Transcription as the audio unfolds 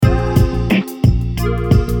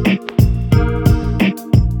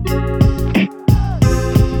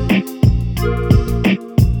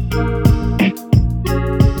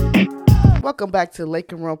welcome back to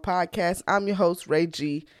Lake and Run Podcast. I'm your host, Ray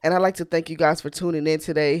G, and I'd like to thank you guys for tuning in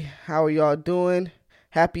today. How are y'all doing?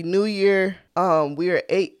 Happy New Year. We are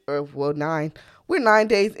 9. We're 9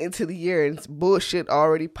 days into the year, and it's bullshit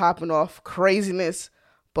already popping off, craziness.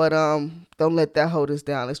 But don't let that hold us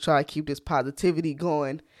down. Let's try to keep this positivity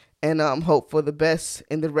going and hope for the best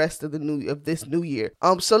in the rest of this new year.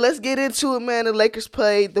 So let's get into it, man. The Lakers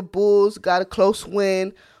played the Bulls, got a close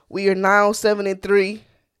win. We are now 7-3.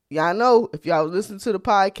 Y'all know, if y'all listen to the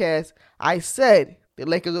podcast, I said the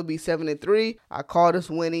Lakers will be 7-3. I called us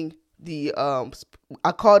winning this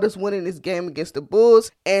game against the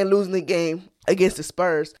Bulls and losing the game against the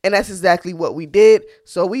Spurs, and that's exactly what we did.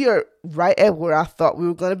 So we are right at where I thought we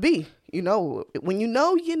were gonna be. You know, when you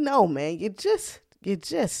know, man. You just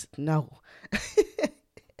know.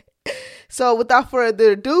 So without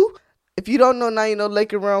further ado, if you don't know now, you know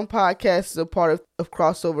Lake and Realm Podcast is a part of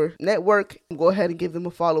Crossover Network. Go ahead and give them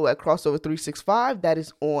a follow at Crossover365. That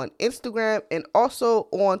is on Instagram and also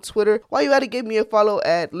on Twitter. While you at it, give me a follow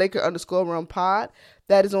at Laker_Realm Pod.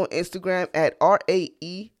 That is on Instagram at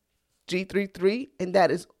RAEG33, and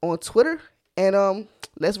that is on Twitter. And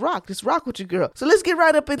let's rock. Let's rock with you, girl. So let's get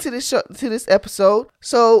right up into this episode.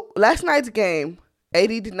 So last night's game, AD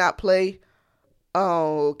did not play.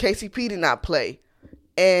 KCP did not play.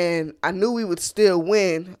 And I knew we would still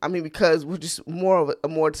win. I mean, because we're just more of a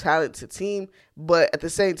more talented team. But at the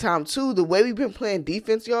same time, too, the way we've been playing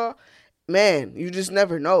defense, y'all, man, you just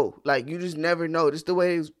never know. Like, you just never know. Just the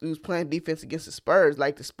way he was playing defense against the Spurs.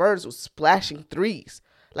 Like, the Spurs was splashing threes.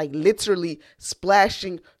 Like, literally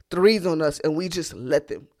splashing threes on us, and we just let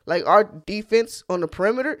them. Like, our defense on the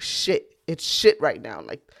perimeter, shit. It's shit right now.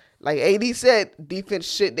 Like AD said, defense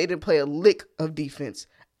shit. They didn't play a lick of defense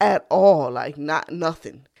at all, like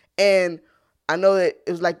nothing. And I know that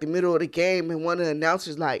it was like the middle of the game, and one of the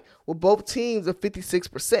announcers like, well, both teams are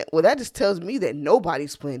 56%. Well, that just tells me that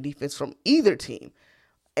nobody's playing defense from either team.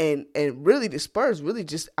 And really, the Spurs really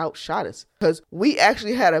just outshot us because we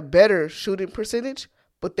actually had a better shooting percentage,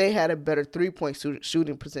 but they had a better 3-point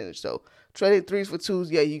shooting percentage. So trading threes for twos,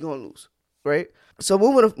 yeah, you're going to lose, right? So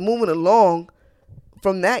moving along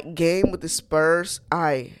from that game with the Spurs,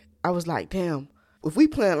 I was like, damn. If we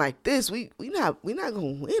playing like this, we not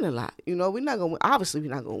gonna win a lot. You know, we're not gonna win. Obviously,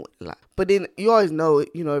 we're not gonna win a lot. But then you always know,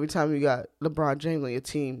 you know, every time you got LeBron James on your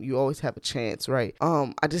team, you always have a chance, right?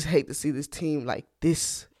 I just hate to see this team like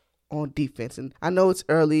this on defense. And I know it's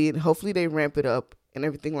early, and hopefully they ramp it up and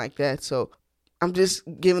everything like that. So I'm just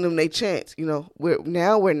giving them their chance. You know,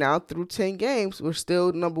 we're now through 10 games. We're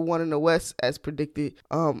still number 1 in the West as predicted.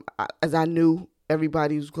 As I knew.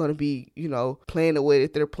 Everybody who's going to be, you know, playing the way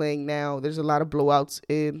that they're playing now. There's a lot of blowouts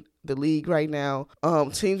in the league right now.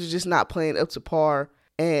 Teams are just not playing up to par.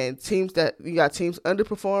 And you got teams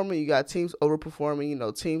underperforming, you got teams overperforming, you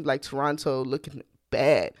know, teams like Toronto looking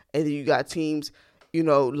bad. And then you got teams, you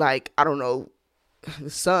know, like, I don't know,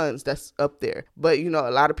 the Suns that's up there. But, you know,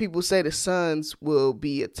 a lot of people say the Suns will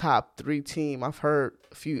be a top 3 team. I've heard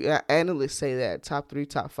a few analysts say that, top 3,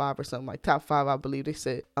 top 5 or something like top 5, I believe they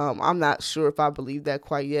said. I'm not sure if I believe that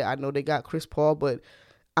quite yet. I know they got Chris Paul, but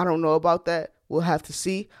I don't know about that. We'll have to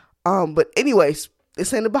see. But anyways,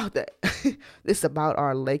 this ain't about that. This about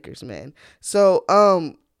our Lakers, man. So,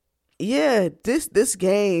 yeah, this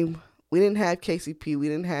game, we didn't have KCP, we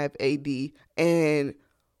didn't have AD, and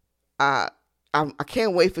I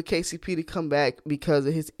can't wait for KCP to come back because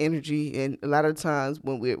of his energy. And a lot of times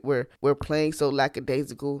when we're playing so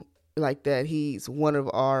lackadaisical like that, he's one of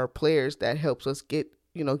our players that helps us get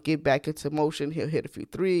back into motion. He'll hit a few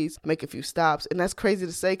threes, make a few stops. And that's crazy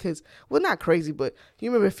to say because, well, not crazy, but you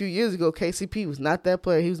remember a few years ago, KCP was not that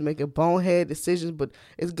player. He was making bonehead decisions, but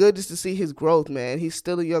it's good just to see his growth, man. He's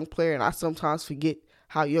still a young player, and I sometimes forget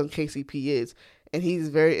how young KCP is. And he's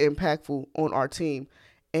very impactful on our team.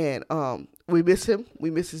 And we miss him. We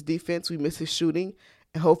miss his defense. We miss his shooting.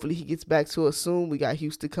 And hopefully he gets back to us soon. We got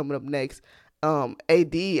Houston coming up next.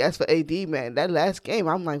 As for AD, man, that last game,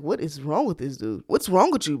 I'm like, what is wrong with this dude? What's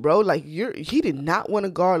wrong with you, bro? Like, he did not want to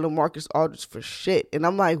guard LaMarcus Aldridge for shit. And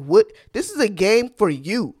I'm like, what? This is a game for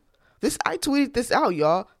you. I tweeted this out,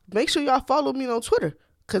 y'all. Make sure y'all follow me on Twitter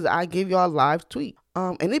because I give y'all a live tweet.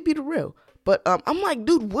 And it be the real. But I'm like,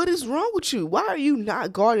 dude, what is wrong with you? Why are you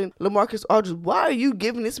not guarding LaMarcus Aldridge? Why are you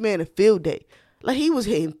giving this man a field day? Like, he was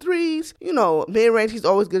hitting threes, you know, mid-range. He's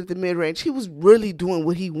always good at the mid-range. He was really doing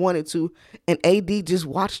what he wanted to, and AD just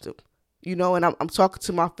watched him, you know. And I'm talking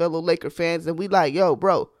to my fellow Laker fans, and we like, yo,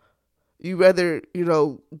 bro, you rather, you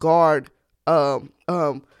know, guard,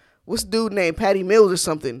 what's the dude named Patty Mills or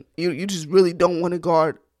something? You just really don't want to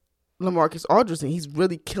guard LaMarcus Aldridge, and he's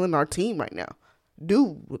really killing our team right now.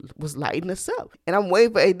 dude was lighting us up. And I'm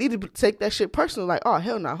waiting for AD to take that shit personal. Like, oh,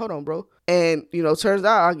 hell no, hold on, bro. And, turns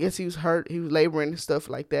out, I guess he was hurt. He was laboring and stuff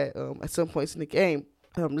like that at some points in the game.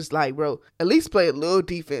 I'm just like, bro, at least play a little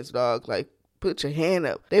defense, dog. Like, put your hand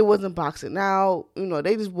up. They wasn't boxing out.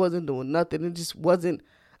 They just wasn't doing nothing. It just wasn't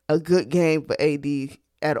a good game for AD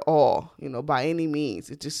at all, by any means.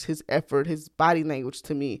 It's just his effort, his body language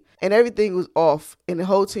to me. And everything was off, and the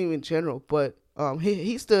whole team in general. But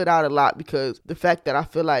he stood out a lot because the fact that I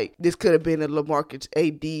feel like this could have been a LaMarcus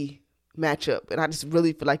AD matchup. And I just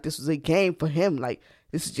really feel like this was a game for him. Like,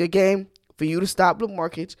 this is your game for you to stop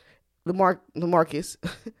LaMarcus.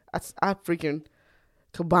 I freaking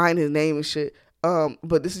combine his name and shit.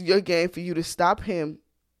 But this is your game for you to stop him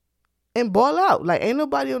and ball out. Like, ain't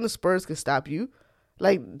nobody on the Spurs can stop you.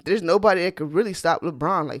 Like, there's nobody that could really stop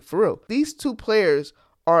LeBron. Like, for real. These two players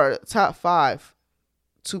are top 5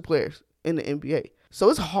 two players in the NBA. So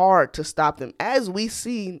it's hard to stop them, as we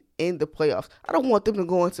seen in the playoffs. I don't want them to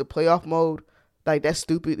go into playoff mode. Like, that's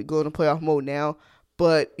stupid to go into playoff mode now.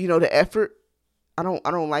 But, the effort, I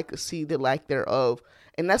don't like to see the lack thereof.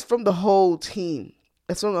 And that's from the whole team.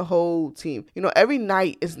 Every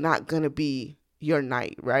night is not going to be your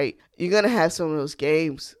night, right? You're going to have some of those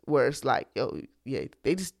games where it's like, yo, yeah,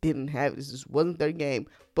 they just didn't have it. This just wasn't their game.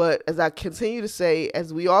 But as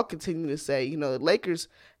we all continue to say, the Lakers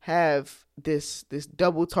have this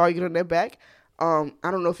double target on their back. I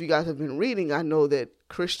don't know if you guys have been reading. I know that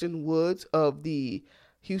Christian Woods of the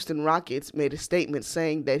Houston Rockets made a statement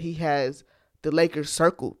saying that he has the Lakers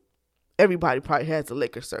circled. Everybody probably has the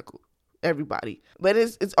Lakers circled. Everybody. But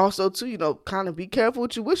it's also too, kind of be careful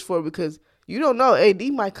what you wish for, because you don't know. AD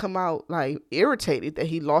might come out like irritated that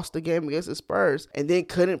he lost the game against the Spurs and then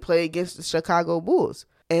couldn't play against the Chicago Bulls.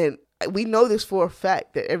 And we know this for a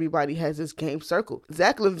fact that everybody has this game circled.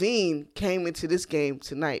 Zach LaVine came into this game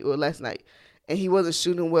last night, and he wasn't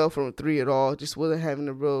shooting well from 3 at all. Just wasn't having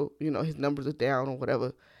a real, his numbers are down or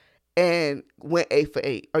whatever. And went 8 for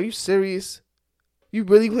 8. Are you serious? You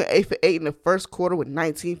really went 8 for 8 in the first quarter with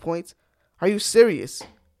 19 points? Are you serious?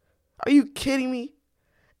 Are you kidding me?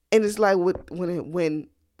 And it's like when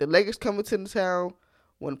the Lakers come into the town,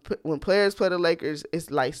 when players play the Lakers,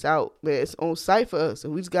 it's lights out, man. It's on sight for us,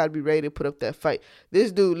 and we just got to be ready to put up that fight.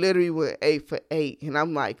 This dude literally went 8 for 8, and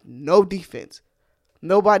I'm like, no defense.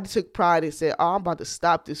 Nobody took pride and said, oh, I'm about to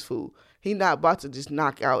stop this fool. He not about to just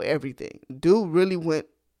knock out everything. Dude really went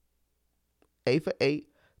 8 for 8,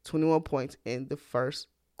 21 points in the first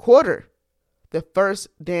quarter. The first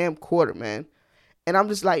damn quarter, man. And I'm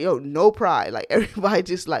just like, yo, no pride. Like, everybody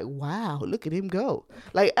just like, wow, look at him go.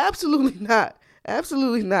 Like, absolutely not.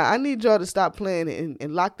 Absolutely not. I need y'all to stop playing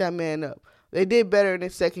and lock that man up. They did better in the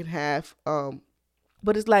second half.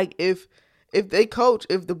 But it's like if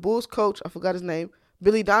the Bulls coach, I forgot his name,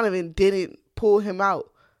 Billy Donovan, didn't pull him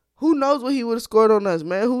out, who knows what he would have scored on us,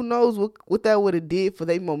 man? Who knows what that would have did for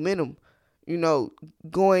their momentum,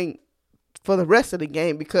 going for the rest of the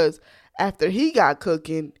game. Because after he got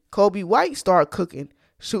cooking, Kobe White started cooking,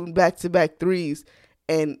 shooting back-to-back threes,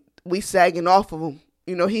 and we sagging off of him.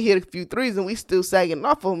 He hit a few threes, and we still sagging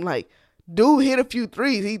off of him. Like, dude hit a few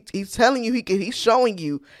threes. He's telling you he's showing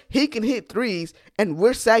you he can hit threes, and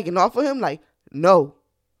we're sagging off of him. Like, no.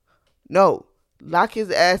 Lock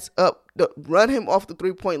his ass up. Run him off the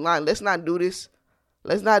 3-point line. Let's not do this.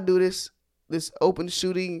 This open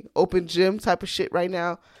shooting, open gym type of shit right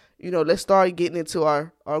now. Let's start getting into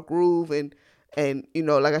our groove and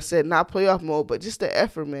like I said, not playoff mode, but just the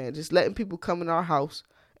effort, man. Just letting people come in our house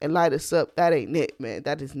and light us up. That ain't it, man.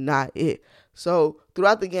 That is not it. So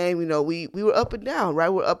throughout the game, we were up and down, right?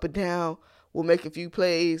 We're up and down. We'll make a few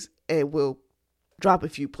plays and we'll drop a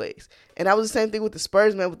few plays. And that was the same thing with the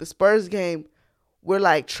Spurs, man. With the Spurs game, we're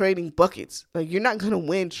like trading buckets. Like, you're not going to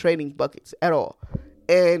win trading buckets at all.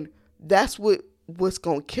 And that's what's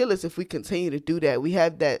going to kill us if we continue to do that. We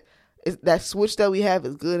have that switch that we have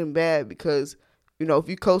is good and bad, because, if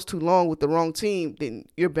you coast too long with the wrong team, then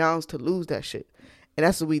you're bound to lose that shit. And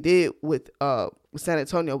that's what we did with San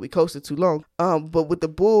Antonio. We coasted too long. But with the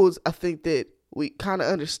Bulls, I think that we kind of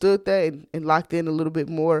understood that and locked in a little bit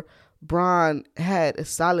more. Bron had a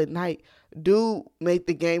solid night. Dude made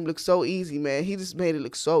the game look so easy, man. He just made it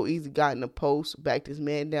look so easy. Got in the post, backed his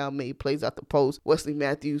man down, made plays out the post. Wesley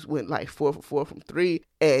Matthews went like 4 for 4 from 3.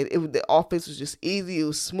 And the offense was just easy. It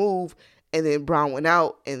was smooth. And then Bron went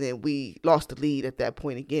out, and then we lost the lead at that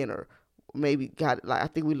point again. Or maybe got it. Like, I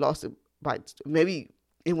think we lost it by, maybe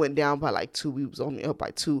it went down by like 2. We was only up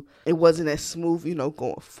by 2. It wasn't as smooth,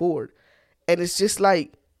 going forward. And it's just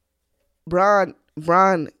like Bron,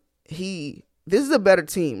 this is a better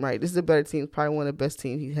team, right? This is a better team. Probably one of the best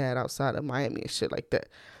teams he had outside of Miami and shit like that.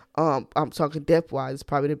 I'm talking depth wise. It's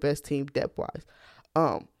probably the best team depth wise.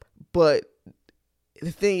 But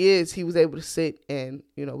the thing is, he was able to sit and,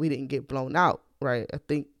 we didn't get blown out, right? I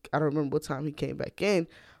don't remember what time he came back in,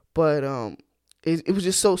 but it was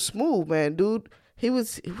just so smooth, man. Dude,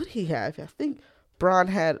 what did he have? I think Bron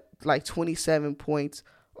had like 27 points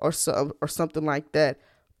or something like that.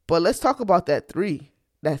 But let's talk about that three.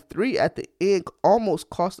 That three at the end almost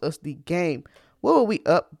cost us the game. What were we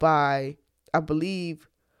up by? I believe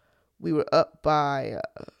we were up by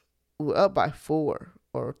 4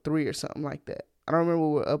 or 3 or something like that. I don't remember what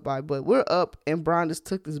we were up by, but we're up, and Bron just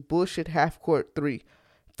took this bullshit half-court 3.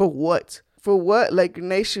 For what? For what, Laker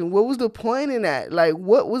Nation? What was the point in that? Like,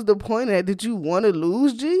 what was the point in that? Did you want to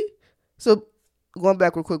lose, G? So, going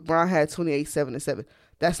back real quick, Bron had 28, 7, and 7.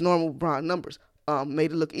 That's normal Bron numbers.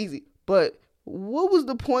 Made it look easy. But what was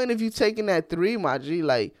the point of you taking that 3, my G?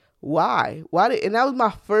 Like, why? And that was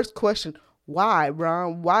my first question. Why,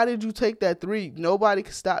 Bron? Why did you take that 3? Nobody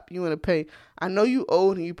can stop you in the paint. I know you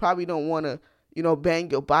old and you probably don't want to,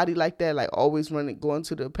 bang your body like that, like always going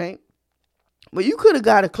to the paint. But you could have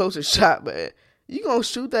got a closer shot, man. You gonna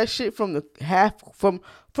shoot that shit from the half, from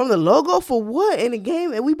the logo for what in the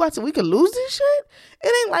game? And we could lose this shit?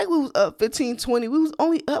 It ain't like we was up 15-20. We was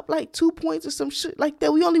only up like 2 points or some shit like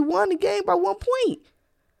that. We only won the game by 1 point.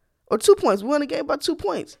 Or 2 points. We won the game by 2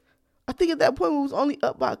 points. I think at that point we was only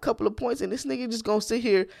up by a couple of points, and this nigga just gonna sit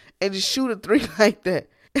here and just shoot a 3 like that.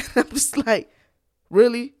 And I'm just like,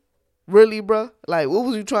 really? Really, bro? Like, what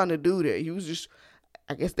was you trying to do there? He was just,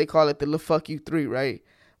 I guess they call it the fuck you 3, right?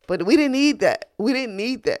 But we didn't need that.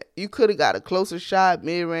 You could have got a closer shot,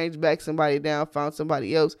 mid-range, back somebody down, found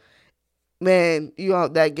somebody else. Man,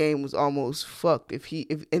 that game was almost fucked.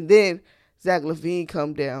 And then Zach LaVine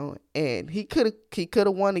come down, and he could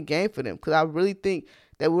have won the game for them, because I really think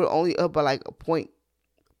that we're only up by like a point.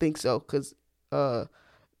 I think so, because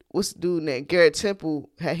what's the dude named Garrett Temple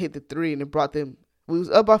had hit the 3 and it brought them. We was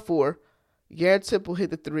up by 4. Garrett Temple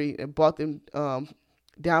hit the 3 and brought them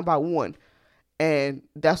down by 1. And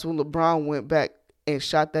that's when LeBron went back and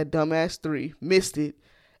shot that dumbass 3, missed it,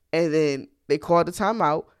 and then they called the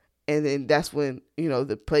timeout. And then that's when,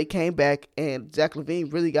 the play came back, and Zach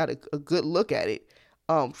LaVine really got a good look at it.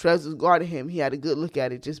 Trez was guarding him. He had a good look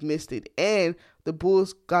at it, just missed it. And the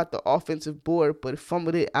Bulls got the offensive board, but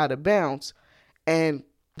fumbled it out of bounds. And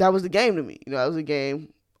that was the game to me. That was the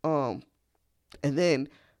game. And then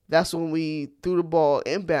that's when we threw the ball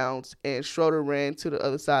inbounds, and Schroeder ran to the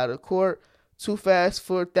other side of the court. Too fast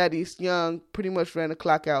for Thaddeus Young. Pretty much ran the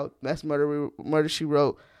clock out. That's murder she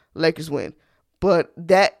wrote. Lakers win. But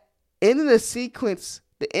that ending sequence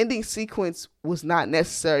was not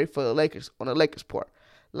necessary for the Lakers on the Lakers' part.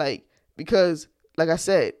 Because, like I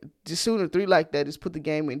said, just shooting a 3 like that just put the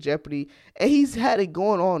game in jeopardy. And he's had it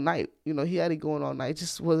going all night. He had it going all night. It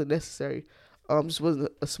just wasn't necessary. Just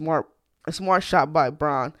wasn't a smart shot by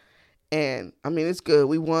Bron. And, I mean, it's good.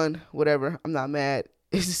 We won, whatever. I'm not mad.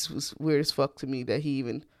 It just was weird as fuck to me that he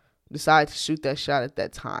even decided to shoot that shot at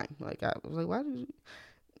that time. Like, I was like, why did you?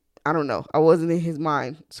 I don't know. I wasn't in his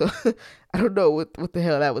mind. So, I don't know what the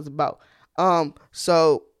hell that was about.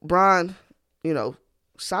 So, Bron,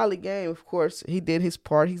 solid game, of course. He did his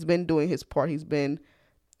part. He's been doing his part. He's been,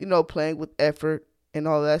 playing with effort and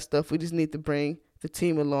all that stuff. We just need to bring the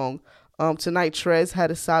team along. Tonight, Trez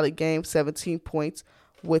had a solid game, 17 points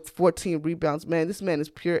with 14 rebounds. Man, this man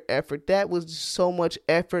is pure effort. That was just so much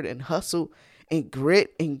effort and hustle and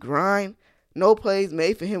grit and grind. No plays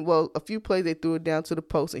made for him. Well, a few plays they threw it down to the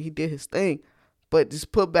post and he did his thing. But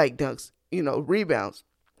just put back dunks, rebounds.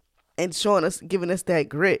 And giving us that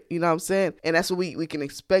grit, you know what I'm saying? And that's what we can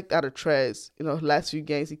expect out of Trez. Last few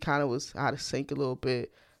games he kind of was out of sync a little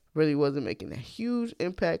bit. Really wasn't making a huge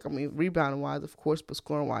impact. I mean, rebounding-wise, of course, but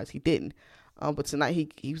scoring-wise, he didn't. But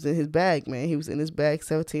tonight, he was in his bag, man. He was in his bag,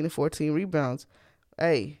 17 and 14 rebounds.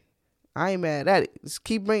 Hey, I ain't mad at it. Just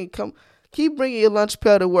keep bringing your lunch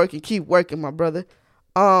pail to work and keep working, my brother.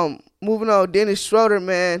 Moving on, Dennis Schroeder,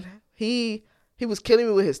 man. He was killing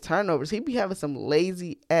me with his turnovers. He be having some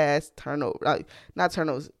lazy-ass turnovers. Not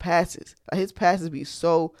turnovers, passes. His passes be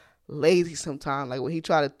so lazy sometimes. Like, when he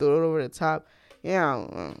try to throw it over the top,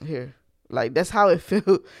 here. Like, that's how it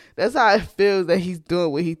feels. That's how it feels that he's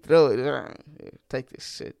doing when he throw it. Here, take this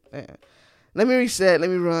shit. Man. Let me reset. Let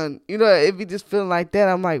me run. If he just feeling like that,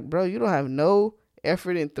 I'm like, bro, you don't have no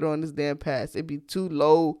effort in throwing this damn pass. It'd be too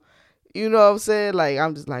low. You know what I'm saying? Like,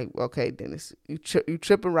 I'm just like, okay, Dennis, you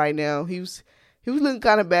tripping right now. He was looking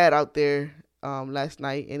kind of bad out there last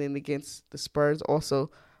night and then against the Spurs also.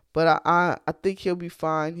 But I think he'll be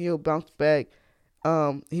fine. He'll bounce back.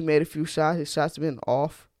 He made a few shots. His shots have been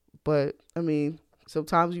off. But, I mean,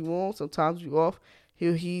 sometimes you won, sometimes you off.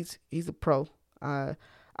 He's a pro. I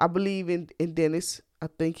believe in Dennis. I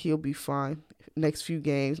think he'll be fine next few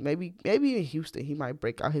games. Maybe in Houston he might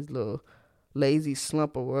break out his little lazy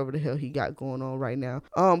slump or whatever the hell he got going on right now.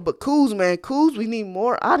 But Kuz, man, we need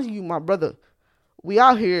more out of you, my brother. We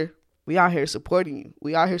out here supporting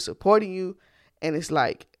you. And it's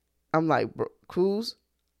like, I'm like, bro, Kuz,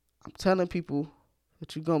 I'm telling people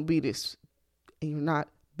that you're gonna be this, and you're not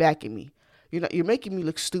backing me. You're making me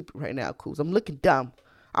look stupid right now, Kuz. I'm looking dumb.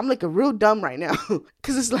 I'm looking real dumb right now.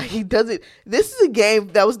 Cause it's like he does it. This was a game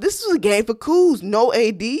for Kuz. No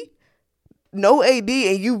AD,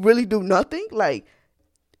 and you really do nothing. Like,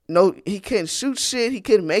 no, he couldn't shoot shit. He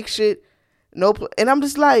couldn't make shit. No, and I'm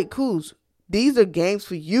just like, Kuz, these are games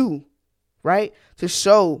for you, right? To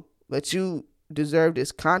show that you deserve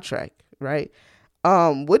this contract, right?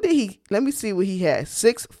 Let me see what he had.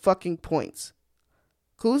 6 fucking points.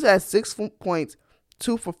 Kuz has 6 points,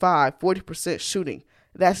 2 for 5, 40% shooting.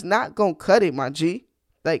 That's not gonna cut it, my G.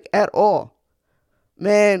 Like, at all.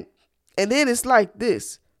 Man, and then it's like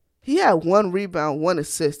this. He had 1 rebound, 1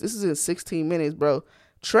 assist. This is in 16 minutes, bro.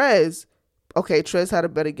 Trez had a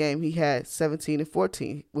better game. He had 17 and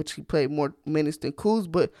 14, which he played more minutes than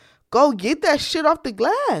Kuz, but go get that shit off the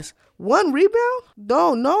glass. 1 rebound?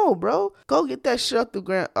 No, bro. Go get that shit off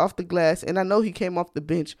the glass. And I know he came off the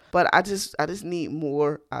bench, but I just need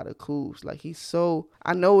more out of Kuz. Like,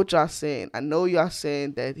 I know what y'all saying. I know y'all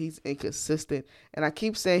saying that he's inconsistent, and I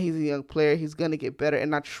keep saying he's a young player. He's gonna get better,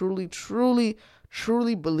 and I truly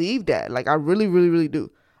believe that. Like, I really, really, really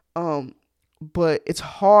do. But it's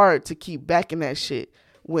hard to keep backing that shit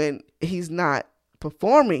when he's not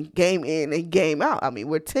performing game in and game out. I mean,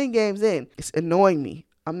 we're 10 games in. It's annoying me.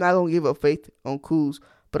 I'm not going to give up faith on Kuz,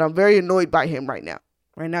 but I'm very annoyed by him right now.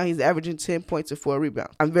 Right now, he's averaging 10 points and 4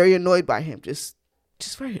 rebounds. I'm very annoyed by him. Just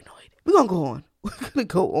very annoyed. We're going to go on. We're going to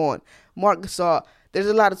go on. Marc Gasol. There's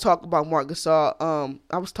a lot of talk about Marc Gasol.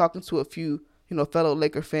 I was talking to a few, fellow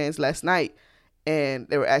Laker fans last night, and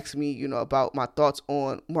they were asking me, about my thoughts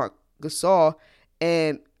on Marc Gasol.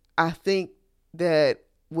 And I think that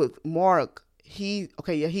with Marc, he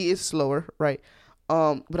is slower, right?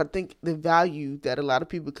 But I think the value that a lot of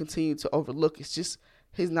people continue to overlook is just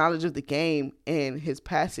his knowledge of the game and his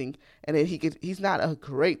passing. And then he's not a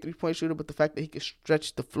great 3-point shooter, but the fact that he can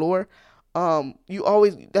stretch the floor,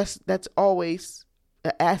 that's always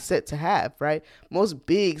an asset to have, right? Most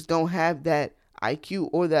bigs don't have that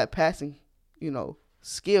IQ or that passing,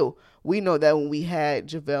 skill. We know that when we had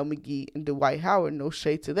JaVale McGee and Dwight Howard, no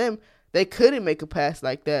shade to them, they couldn't make a pass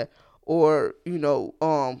like that. Or,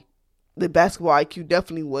 the basketball IQ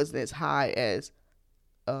definitely wasn't as high as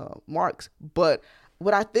Marc's. But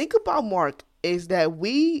what I think about Marc is that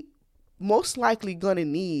we most likely gonna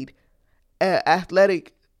need an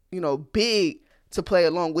athletic, big to play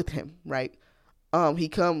along with him, right?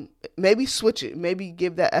 Maybe switch it, maybe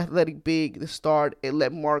give that athletic big the start and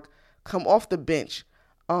let Marc come off the bench.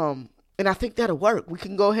 And I think that'll work. We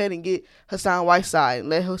can go ahead and get Hassan Whiteside and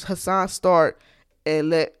let Hassan start and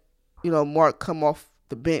let, Marc come off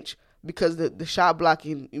the bench, because the shot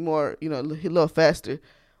blocking more, he's a little faster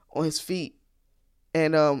on his feet.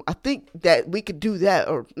 And I think that we could do that,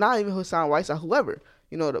 or not even Hassan Whiteside, whoever,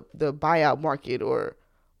 the buyout market or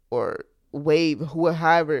wave,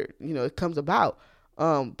 however, it comes about.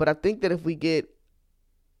 But I think that if we get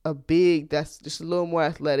a big that's just a little more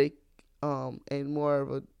athletic, and more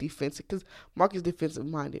of a defensive, because Marc is defensive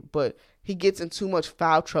minded, but he gets in too much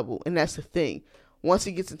foul trouble, and that's the thing. Once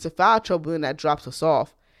he gets into foul trouble, then that drops us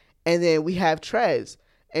off. And then we have Trez,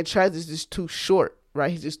 and Trez is just too short,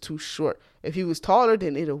 right? He's just too short. If he was taller,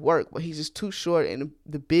 then it'll work, but he's just too short, and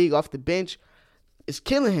the big off the bench is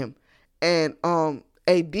killing him. And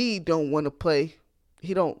AD don't want to play.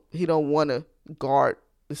 He don't want to guard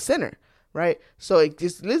the center, right? So it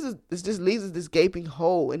just leaves us this gaping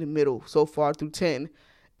hole in the middle so far through 10.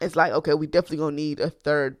 It's like, okay, we definitely gonna need a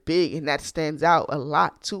third big, and that stands out a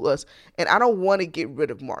lot to us. And I don't want to get rid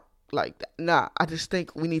of Marc like that. Nah, I just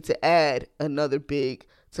think we need to add another big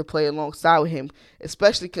to play alongside with him,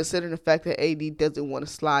 especially considering the fact that AD doesn't want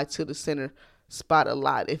to slide to the center spot a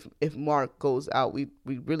lot. If Marc goes out, we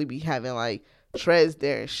really be having like Trez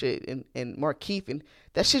there and shit, and Markieff, and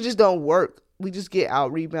that shit just don't work. We just get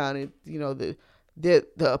out rebounded. The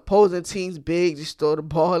opposing team's big, just throw the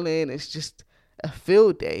ball in. It's just a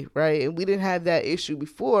field day, right? And we didn't have that issue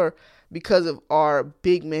before because of our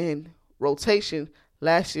big man rotation.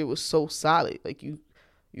 Last year was so solid. Like you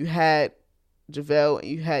had JaVale and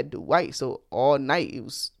you had Dwight, so all night it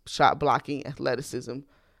was shot blocking, athleticism.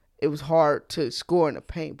 It was hard to score in the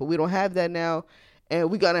paint, but we don't have that now, and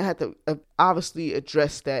we're gonna have to obviously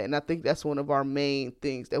address that. And I think that's one of our main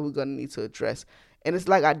things that we're gonna need to address. And it's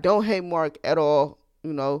like I don't hate Mark at all.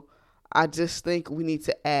 I just think we need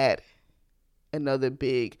to add another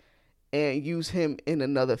big and use him in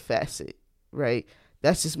another facet, right?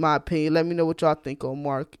 That's just my opinion. Let me know what y'all think on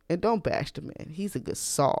Mark. And don't bash the man. He's a good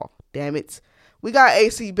Saul. Damn it. We got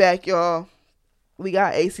AC back, y'all. We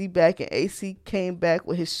got AC back, and AC came back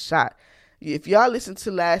with his shot. If y'all listen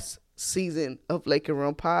to last season of Lake and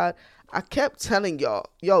Run Pod, I kept telling y'all,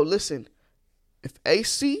 yo, listen, if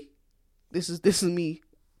AC, this is me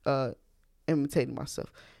imitating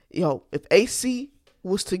myself. Yo, if AC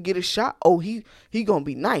was to get a shot, oh, he gonna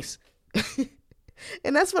be nice.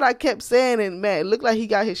 And that's what I kept saying, and man, it looked like he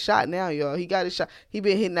got his shot now, y'all. He got his shot. He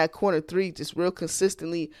been hitting that corner three just real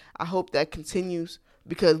consistently. I hope that continues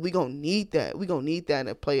because we gonna need that. We gonna need that in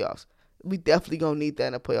the playoffs. We definitely gonna need that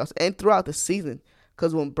in the playoffs and throughout the season.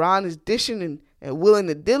 Because when Bron is dishing and willing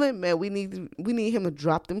to deal it, man, we need him to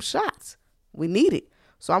drop them shots. We need it.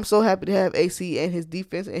 So I'm so happy to have AC and his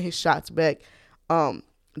defense and his shots back.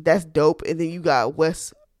 That's dope. And then you got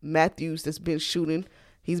Wes Matthews that's been shooting.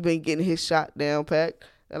 He's been getting his shot down packed.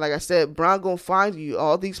 And like I said, Bron gonna find you.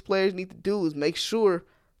 All these players need to do is make sure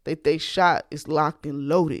that they shot is locked and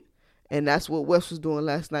loaded. And that's what Wes was doing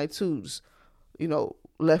last night too. Just,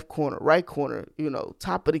 left corner, right corner,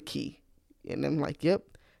 top of the key. And I'm like, yep,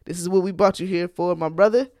 this is what we brought you here for, my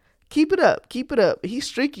brother. Keep it up. Keep it up. He's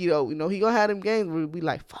streaky though. He gonna have them games where we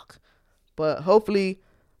like, fuck. But hopefully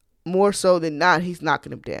more so than not, he's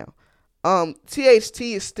knocking him down. THT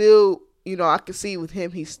is still, I can see with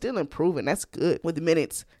him, he's still improving. That's good with the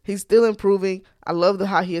minutes. He's still improving. I love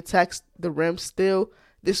how he attacks the rim still.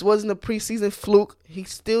 This wasn't a preseason fluke.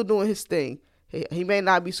 He's still doing his thing. He may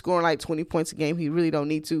not be scoring like 20 points a game. He really don't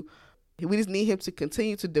need to. We just need him to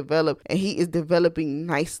continue to develop, and he is developing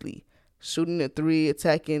nicely. Shooting the three,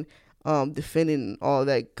 attacking, defending, all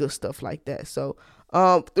that good stuff like that. So,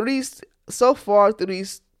 so far through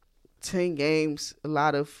these 10 games, a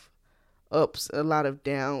lot of ups, a lot of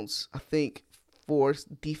downs, I think, for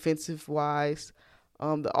defensive-wise.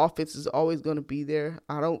 The offense is always going to be there.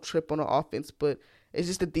 I don't trip on the offense, but it's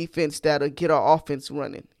just the defense that'll get our offense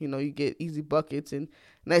running. You get easy buckets, and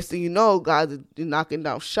next thing you know, guys are knocking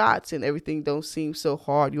down shots, and everything don't seem so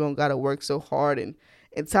hard. You don't got to work so hard and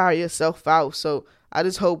tire yourself out. So I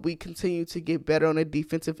just hope we continue to get better on the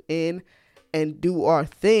defensive end and do our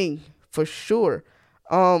thing for sure.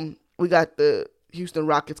 We got the Houston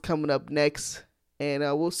Rockets coming up next, and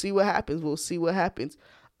we'll see what happens.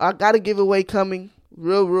 I got a giveaway coming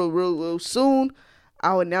real soon.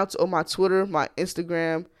 I'll announce on my Twitter, my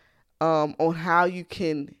Instagram, on how you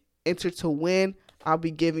can enter to win. I'll be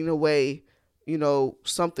giving away,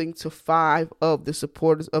 something to 5 of the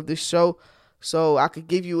supporters of this show. So I could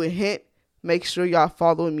give you a hint. Make sure y'all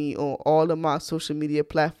following me on all of my social media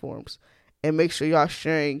platforms. And make sure y'all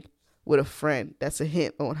sharing with a friend. That's a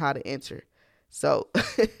hint on how to enter. So,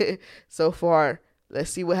 so far, let's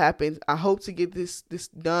see what happens. I hope to get this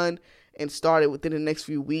done and started within the next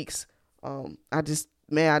few weeks. I just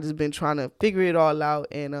been trying to figure it all out,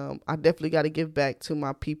 and I definitely got to give back to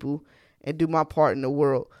my people and do my part in the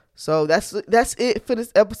world. So that's it for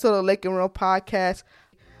this episode of Lake and Run Podcast.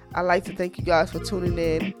 I'd like to thank you guys for tuning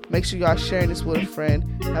in. Make sure y'all sharing this with a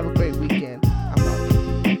friend. Have a great weekend.